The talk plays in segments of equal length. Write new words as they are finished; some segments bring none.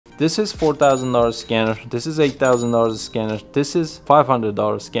This is $4,000 scanner, this is $8,000 scanner, this is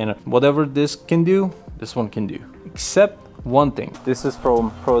 $500 scanner. Whatever this can do, this one can do, except one thing. This is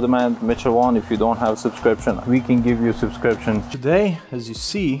from Pro Demand Mitchell 1. If you don't have a subscription, we can give you a subscription. Today, as you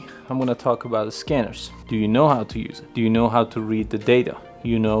see, I'm going to talk about the scanners. Do you know how to use it? Do you know how to read the data?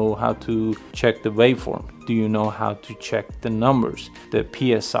 You know how to check the waveform? Do you know how to check the numbers, the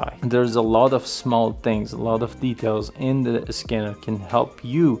PSI? There's a lot of small things, a lot of details in the scanner can help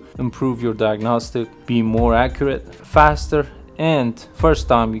you improve your diagnostic, be more accurate, faster, and first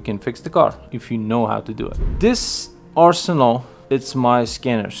time you can fix the car if you know how to do it. This arsenal, it's my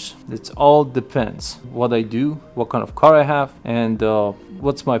scanners. It all depends what I do, what kind of car I have, and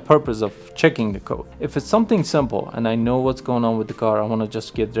what's my purpose of checking the code. If it's something simple and I know what's going on with the car, I want to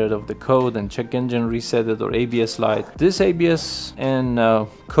just get rid of the code and check engine, reset it, or ABS light. This ABS and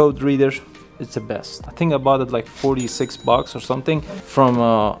code reader, it's the best. I think I bought it like 46 bucks or something from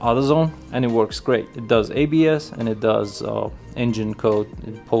AutoZone, and it works great. It does ABS and it does engine code.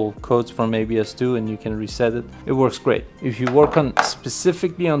 It pulls codes from ABS too, and you can reset it. It works great. If you work on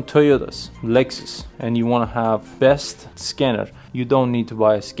specifically on Toyotas, Lexus, and you want to have best scanner, you don't need to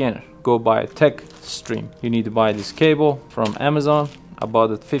buy a scanner. Go buy a Techstream. You need to buy this cable from Amazon. I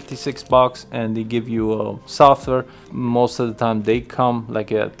bought it 56 bucks, and they give you software. Most of the time they come like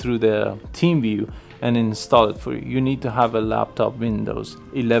through the TeamView and install it for you. You need to have a laptop Windows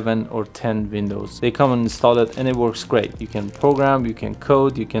 11 or 10 Windows. They come and install it, and it works great. You can program, you can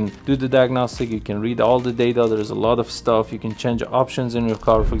code, you can do the diagnostic, you can read all the data. There's a lot of stuff. You can change options in your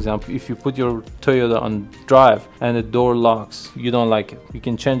car. For example, if you put your Toyota on drive and the door locks, you don't like it, you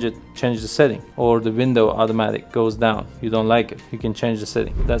can change it, change the setting. Or the window automatic goes down, you don't like it, you can change the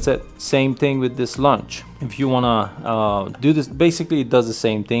setting. That's it. Same thing with this launch. If you wanna do this, basically it does the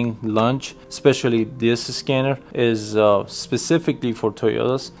same thing. Launch, especially this scanner, is specifically for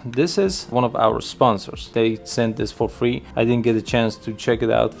Toyotas. This is one of our sponsors. They sent this for free. I didn't get a chance to check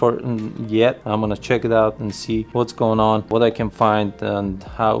it out yet. I'm gonna check it out and see what's going on, what I can find, and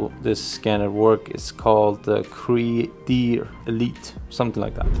how this scanner works. It's called the Creator Elite, something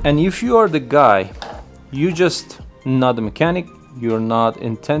like that. And if you are the guy, you just not a mechanic, you're not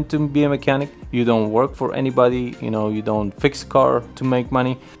intent to be a mechanic, you don't work for anybody, you know, you don't fix a car to make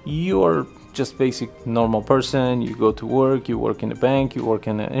money, you're just basic normal person, you go to work, you work in a bank, you work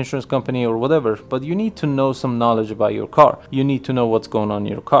in an insurance company or whatever, but you need to know some knowledge about your car. You need to know what's going on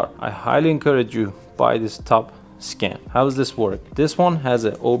in your car. I highly encourage you buy this top scan. How does this work? This one has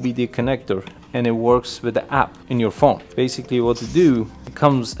an OBD connector, and it works with the app in your phone. Basically what to do, it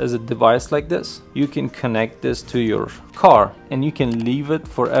comes as a device like this. You can connect this to your car and you can leave it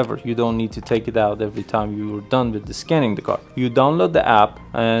forever. You don't need to take it out every time you're done with the scanning the car. You download the app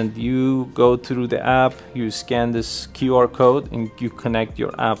and you go through the app, you scan this QR code and you connect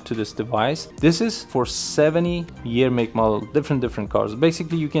your app to this device. This is for 70 year make model, different cars.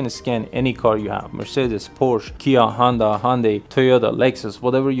 Basically you can scan any car you have, Mercedes, Porsche, Kia, Honda, Hyundai, Toyota, Lexus,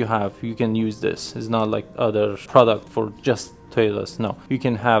 whatever you have, you can use this. It's not like other product for just Toyotas. No, you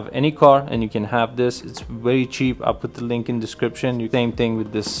can have any car and you can have this. It's very cheap. I'll put the link in description. Same thing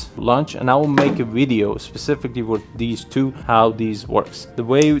with this launch, and I will make a video specifically for these two, how these works. The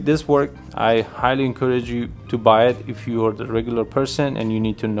way this works, I highly encourage you to buy it if you are the regular person and you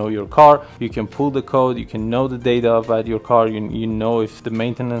need to know your car. You can pull the code, you can know the data about your car. You know if the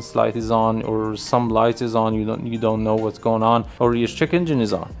maintenance light is on or some light is on, you don't know what's going on, or your check engine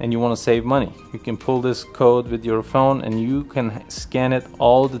is on and you want to save money. You can pull this code with your phone and you can scan it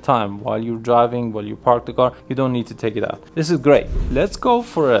all the time while you're driving, while you park the car. You don't need to take it out. This is great. Let's go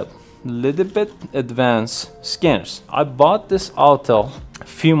for a little bit advanced scanners. I bought this Autel a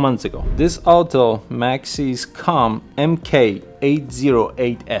few months ago. This Autel Maxis Com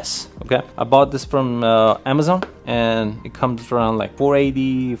MK808S. Okay, I bought this from Amazon, and it comes around like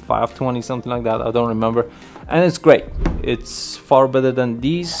 480, 520, something like that. I don't remember, and it's great. It's far better than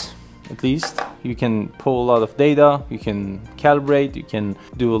these. At least you can pull a lot of data, you can calibrate, you can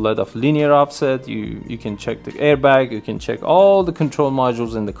do a lot of linear offset, you can check the airbag, you can check all the control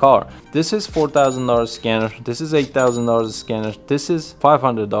modules in the car. This is $4,000 scanner, this is $8,000 scanner, this is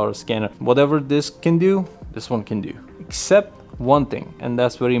 $500 scanner. Whatever this can do, this one can do, except one thing, and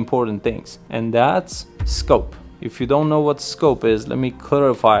that's very important things, and that's scope. If you don't know what scope is, let me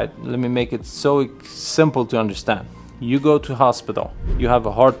clarify it. Let me make it so simple to understand. You go to hospital, you have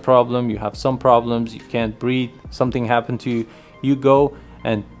a heart problem, you have some problems, you can't breathe, something happened to you, you go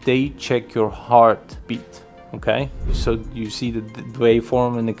and they check your heartbeat. Okay, so you see the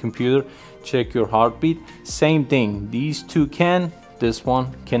waveform in the computer, check your heartbeat. Same thing, these two can this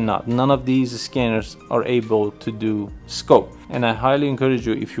one cannot. None of these scanners are able to do scope, and I highly encourage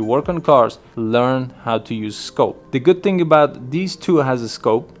you, if you work on cars, learn how to use scope. The good thing about these two has a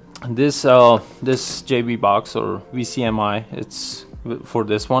scope. This JB box or VCMI, it's for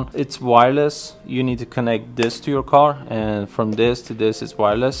this one, it's wireless. You need to connect this to your car, and from this to this is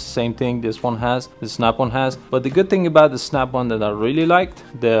wireless. Same thing this one has, the Snap one has. But the good thing about the Snap one that I really liked,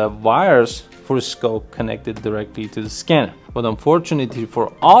 the wires for scope connected directly to the scanner. But unfortunately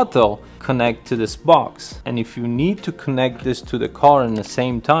for Autel, connect to this box, and if you need to connect this to the car in the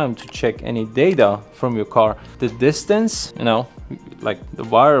same time to check any data from your car, the distance, you know, like the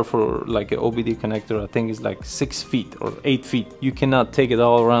wire for like an OBD connector, I think is like 6 feet or 8 feet. You cannot take it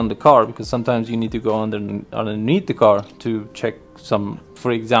all around the car, because sometimes you need to go underneath the car to check some,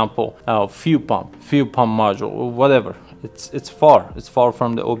 for example, fuel pump module or whatever. It's far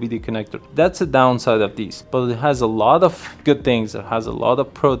from the OBD connector. That's the downside of these, but it has a lot of good things. It has a lot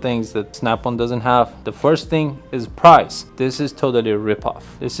of pro things that Snap-on doesn't have. The first thing is price. This is totally a ripoff.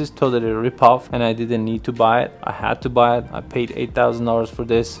 This is totally a ripoff, and I didn't need to buy it. I had to buy it. I paid $8,000 for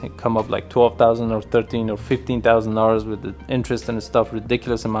this. It come up like $12,000 or $13,000 or $15,000 with the interest and stuff,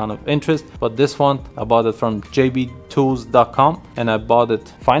 ridiculous amount of interest. But this one, I bought it from jbtools.com, and I bought it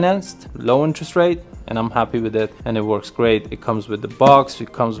financed, low interest rate, and I'm happy with it, and it works great. It comes with the box,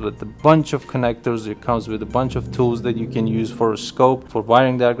 it comes with a bunch of connectors, it comes with a bunch of tools that you can use for a scope, for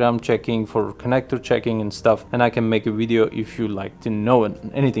wiring diagram checking, for connector checking and stuff, and I can make a video if you like to know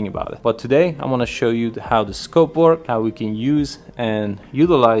anything about it. But today I want to show you how the scope work, how we can use and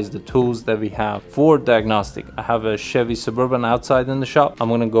utilize the tools that we have for diagnostic. I have a Chevy Suburban outside in the shop. I'm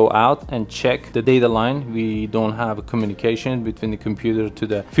going to go out and check the data line. We don't have a communication between the computer to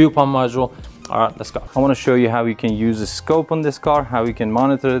the fuel pump module. All right, let's go. I want to show you how we can use a scope on this car, how we can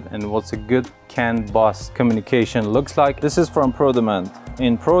monitor it, and what's a good CAN bus communication looks like. This is from ProDemand.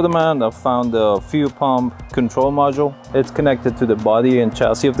 In ProDemand, I found the fuel pump control module. It's connected to the body and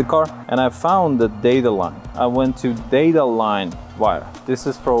chassis of the car, and I found the data line. I went to data line wire. This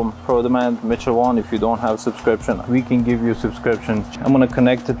is from ProDemand Mitchell 1. If you don't have subscription, we can give you a subscription. I'm going to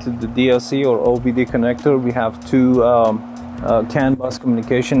connect it to the DLC or OBD connector. We have two CAN bus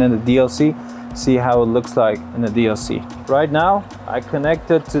communication in the DLC. See how it looks like in the DLC. Right now I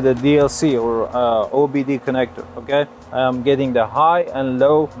connected to the DLC or OBD connector. Okay, I'm getting the high and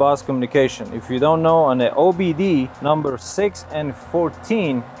low bus communication. If you don't know, on the OBD, number 6 and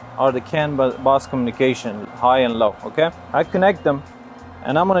 14 are the CAN bus communication, high and low. Okay, I connect them,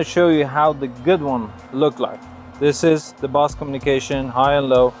 and I'm going to show you how the good one look like. This is the bus communication, high and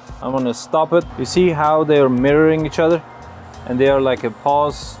low. I'm going to stop it. You see how they are mirroring each other, and they are like a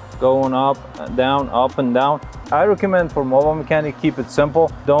pause going up and down, up and down. I recommend for mobile mechanic, keep it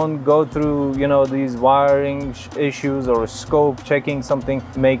simple. Don't go through, you know, these wiring issues or scope checking something,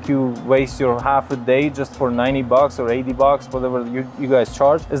 make you waste your half a day just for 90 bucks or 80 bucks, whatever you guys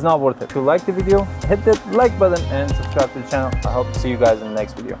charge. It's not worth it. If you like the video, hit that like button and subscribe to the channel. I hope to see you guys in the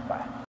next video. Bye.